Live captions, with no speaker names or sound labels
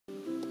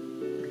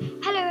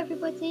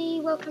everybody,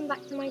 welcome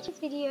back to my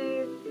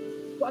video.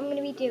 What I'm going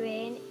to be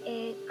doing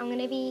is I'm going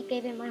to be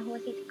giving my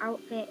horse its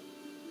outfit.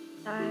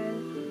 So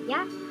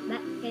yeah,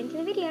 let's get into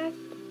the video.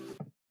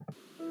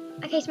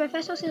 Okay, so my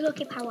first horse is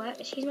Lucky Power.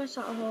 She's my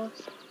starter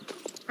horse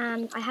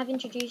and I have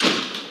introduced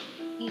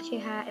you to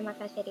her in my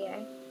first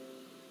video.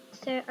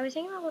 So I was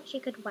thinking about what she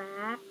could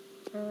wear.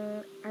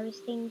 I was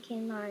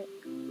thinking like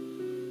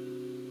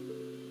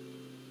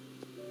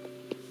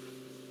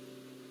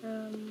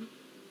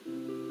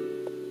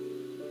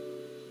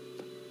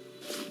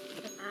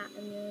that,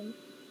 and then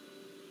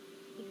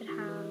you could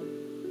have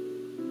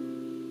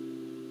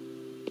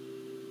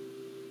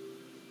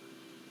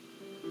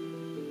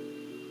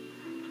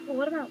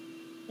what about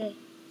this?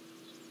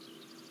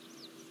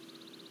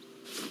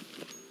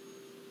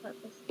 What's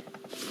this?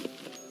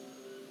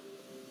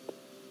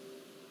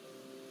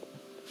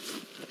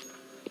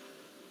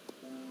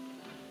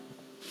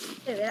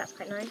 Oh, that's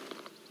quite nice.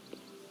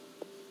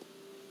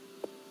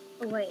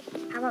 Oh wait,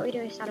 how about we do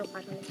a saddle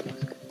pad on this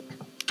horse?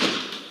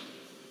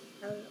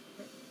 I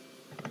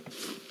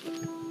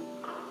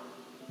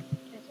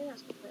think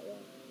that's quite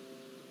well.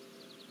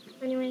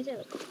 Anyway, is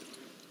it?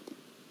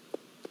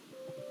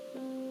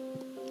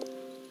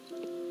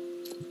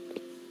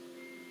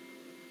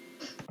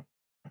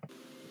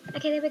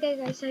 Okay, there we go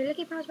guys, so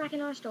Lucky Power's back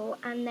in our store,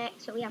 and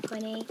next up we have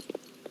Honey.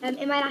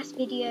 In my last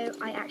video,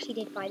 I actually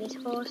did buy this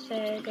horse,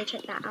 so go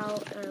check that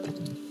out.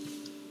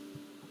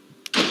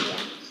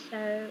 Yeah,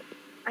 so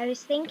I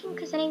was thinking,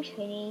 because her name's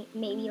Honey,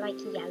 maybe like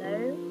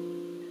yellow.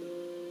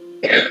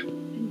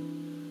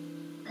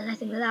 And I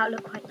think that would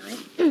look quite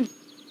nice.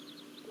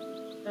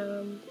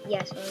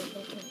 Yeah, so I was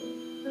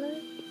thinking yellow.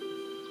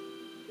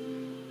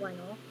 Why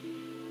not?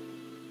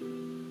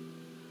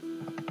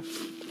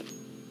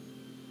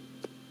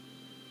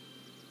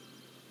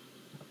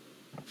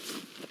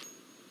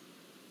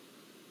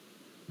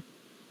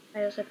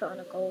 I also put on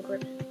a gold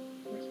ribbon.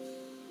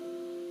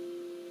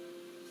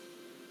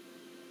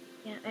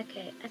 Yeah,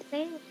 okay, I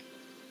think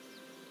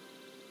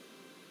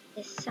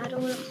this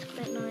saddle looks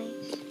quite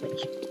nice,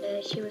 which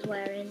she was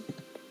wearing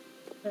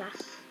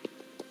last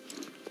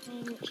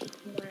time. She's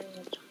been wearing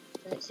a jacket,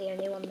 because it's the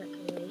only one that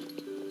can really,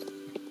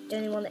 the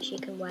only one that she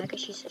can wear,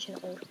 because she's such an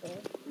old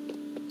horse.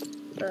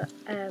 But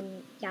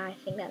yeah, I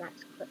think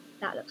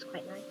that looks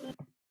quite nice.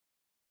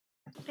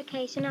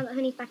 Okay, so now that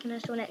Honey's back in her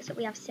store, next up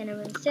we have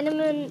Cinnamon.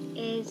 Cinnamon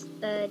is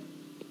the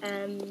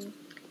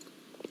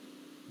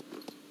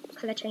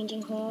colour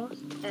changing horse.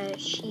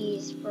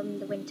 She's from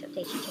the winter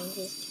update. She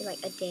changes to like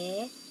a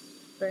deer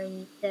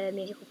from the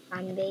musical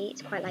Bambi.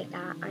 It's quite like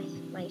that.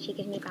 She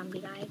gives me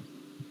Bambi vibes.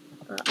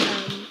 But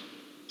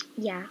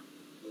yeah,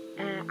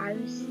 I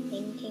was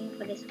thinking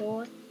for this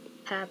horse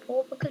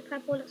purple, because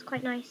purple looks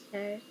quite nice.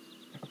 So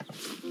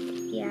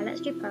yeah,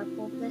 let's do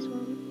purple for this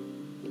one.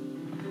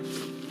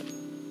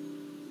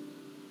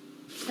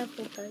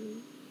 Purple bow.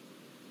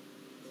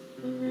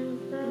 And then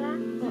for that,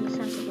 the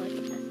Santa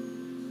Barbara.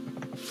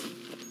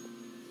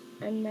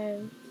 And then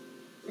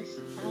the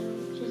saddle,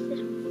 which is this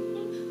one, I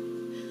think.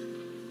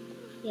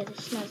 Yeah, the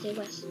Snazzy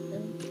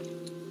Western.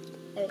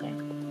 There we go.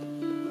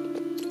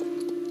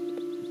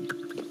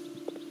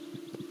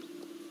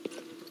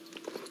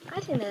 I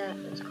think that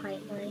looks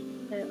quite nice.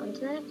 So on to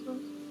the next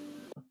one.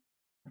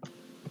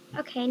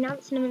 Okay, now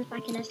that Cinnamon's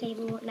back in her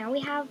stable, now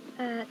we have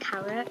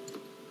Carrot.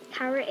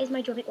 Carrot is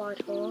my Jorvik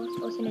Wild Horse,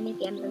 also known as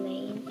the Ember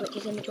Mane, which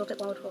is in the Jorvik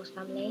Wild Horse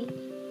family.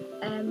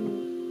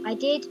 I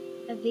did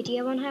a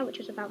video on her, which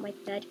was about my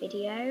third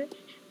video,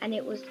 and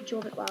it was the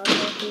Jorvik Wild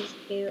Horses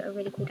do a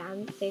really cool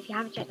dance. So if you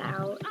haven't checked that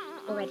out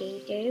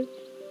already, do,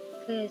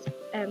 because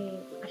I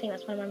think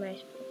that's one of my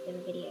most popular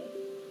videos.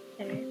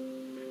 So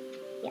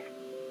yeah,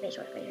 make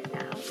sure to go check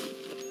that out.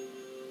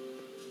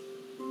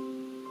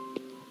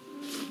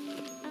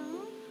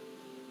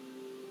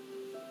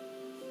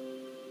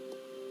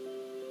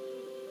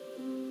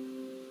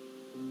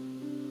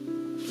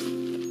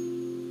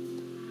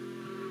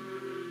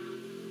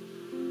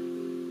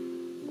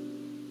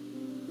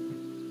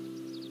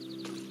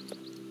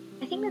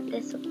 I think that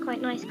this looks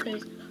quite nice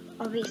because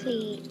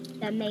obviously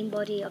the main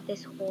body of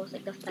this horse,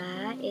 like the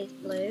fur, is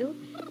blue.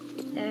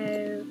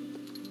 So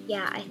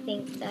yeah, I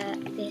think that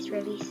this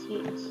really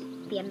suits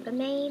the Ember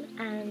Mane,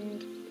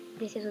 and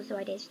this is also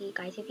ideas for you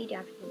guys if you do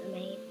have an Ember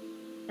Mane.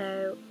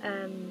 So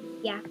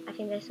yeah, I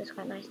think this is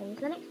quite nice. And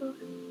to the next horse.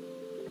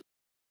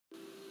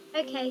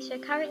 Okay, so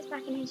Carrot's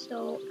back in his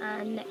stall,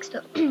 and next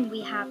up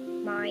we have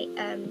my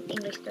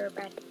English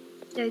Thoroughbred.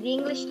 So the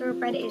English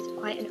Thoroughbred is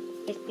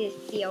this is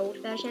the old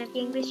version of the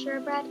English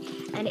Thoroughbred,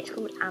 and it's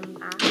called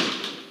Amber.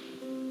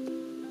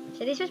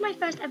 So this was my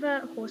first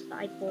ever horse that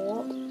I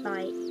bought,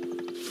 like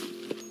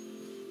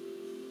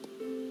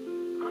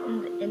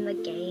in the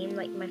game,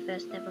 like my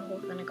first ever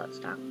horse when I got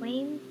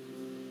Starqueen.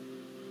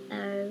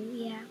 So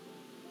yeah,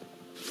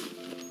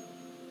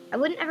 I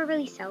wouldn't ever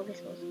really sell this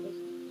horse because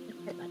it's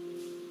quite bad.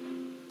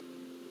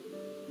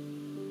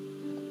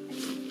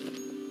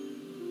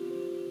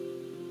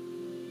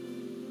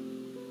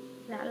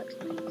 That looks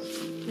nice.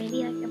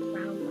 Maybe like a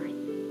brown line.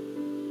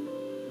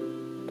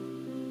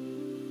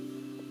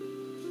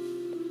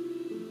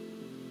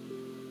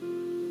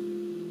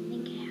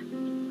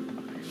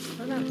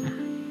 What about that?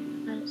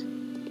 That's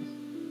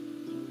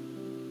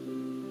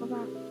what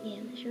about yeah,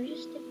 should we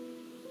just stick?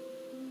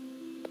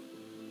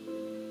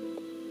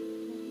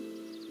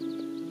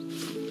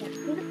 Yeah,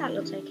 I think that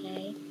looks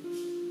okay.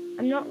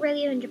 I'm not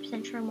really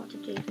 100% sure on what to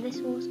do for this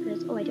horse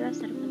because I do have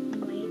set up on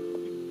my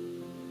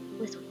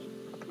whistle.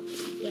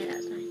 Yeah,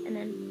 that's nice. And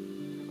then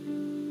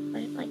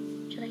I don't like.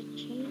 Should I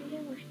change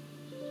it or?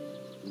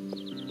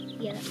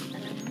 Yeah, that's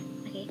better.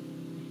 Okay,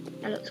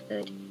 that looks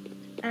good.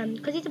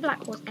 Because it's a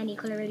black horse, any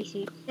colour really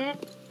suits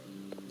it.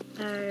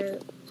 So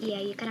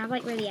yeah, you can have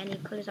like really any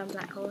colours on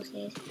black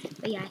horses.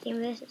 But yeah, I think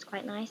with this it's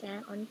quite nice.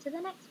 And on to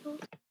the next horse.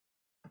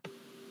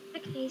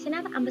 Okay, so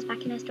now that Amber's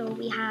back in her stall,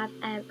 we have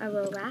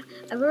Aurora.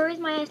 Aurora is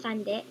my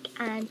Icelandic,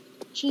 and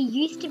she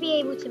used to be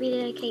able to be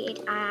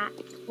located at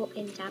Fort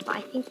Pinter, but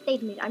I think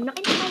they've moved. I'm not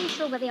entirely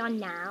sure where they are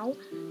now,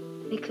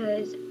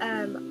 because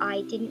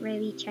I didn't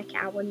really check it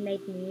out when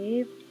they'd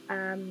moved,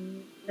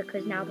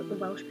 because now that the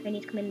Welsh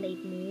ponies come in,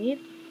 they've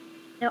moved.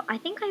 So I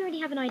think I already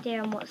have an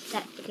idea on what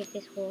set to give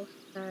this horse,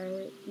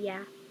 so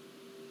yeah.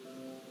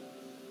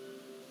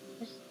 I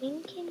was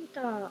thinking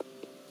that,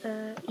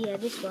 yeah,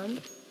 this one.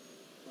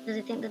 Because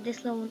I think that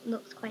this one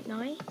looks quite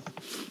nice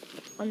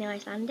on the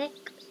Icelandic,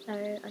 so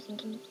I was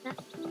thinking that.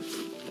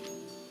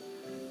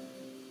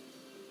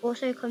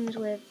 Also comes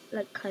with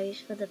like clothes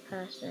for the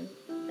person.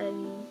 I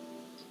don't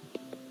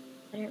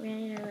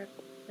really know where I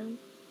put them.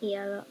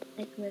 Yeah, look,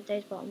 they come with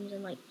those bottoms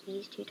and like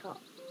these two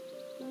tops,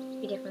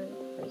 two different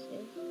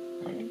places.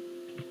 So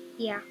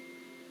yeah,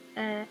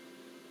 I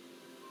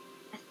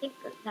think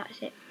that's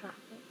it for that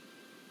horse.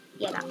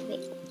 Yeah, that's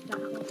it for that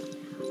horse.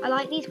 I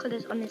like these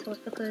colours on this horse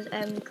because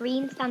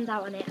green stands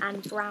out on it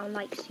and brown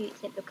like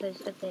suits it because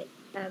of the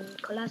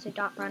colour, so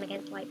dark brown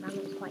against light brown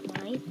looks quite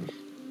nice.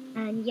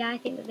 And yeah, I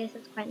think that this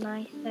looks quite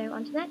nice. So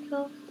on to the next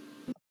horse.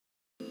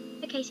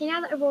 Okay, so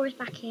now that Aurora's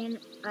back in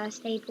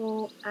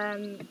stable,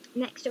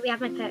 next up we have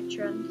my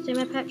Percheron. So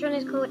my Percheron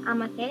is called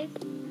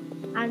Amethyst,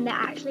 and they're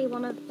actually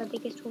one of the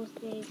biggest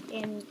horses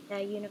in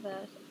the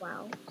universe as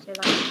well. So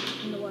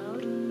like in the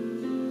world.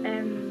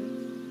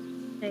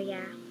 So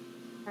yeah,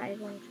 that is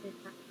one true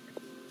fact.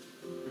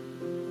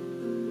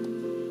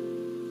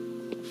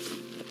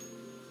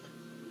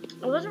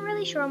 I wasn't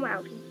really sure on what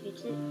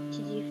outfits to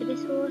do for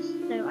this horse,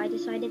 so I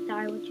decided that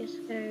I would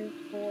just go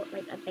for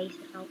like a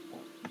basic outfit.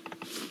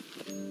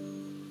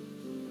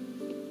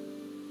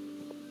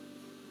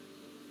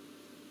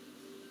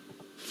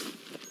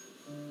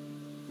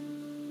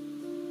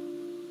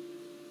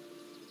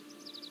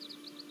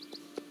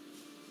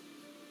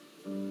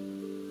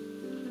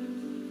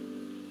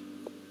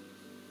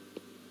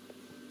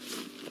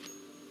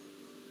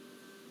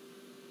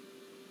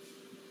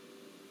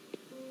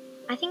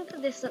 I think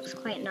that this looks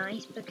quite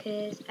nice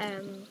because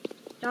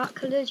dark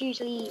colours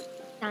usually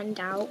stand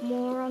out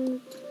more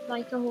on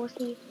lighter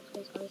horses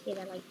because obviously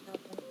they're like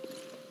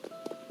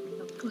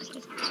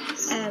horses.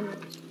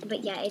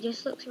 But yeah, it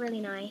just looks really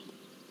nice.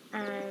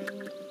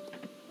 And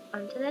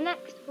on to the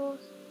next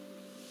horse.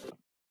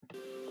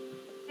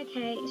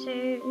 Okay,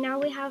 so now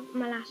we have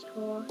my last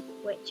horse,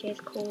 which is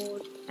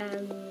called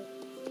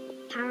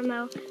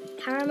Caramel.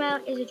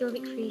 Caramel is a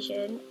Jorvik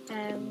Frisian,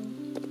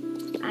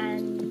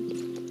 and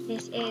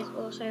this is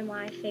also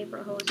my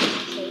favourite horse in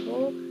my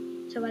stable.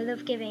 So I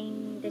love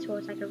giving this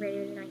horse like a really,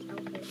 really nice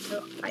outfit.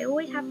 So I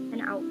always have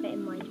an outfit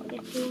in mind for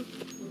this horse,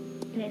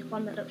 and it's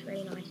one that looks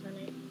really nice on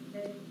it. So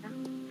yeah.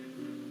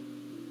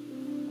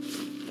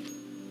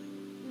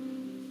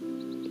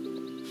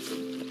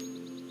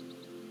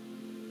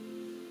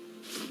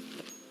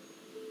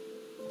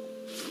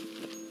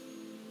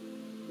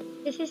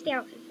 This is the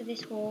outfit for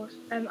this horse.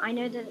 I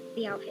know that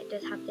the outfit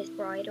does have this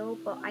bridle,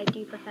 but I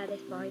do prefer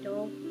this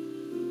bridle.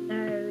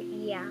 So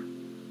yeah.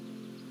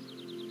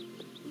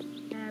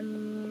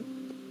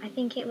 I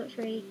think it looks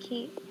really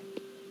cute.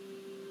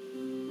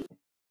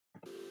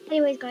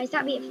 Anyways guys,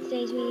 that'll be it for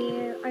today's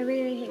video. I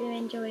really hope you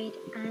enjoyed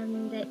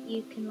and that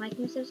you can like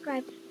and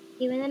subscribe.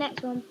 See you in the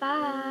next one.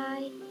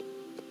 Bye!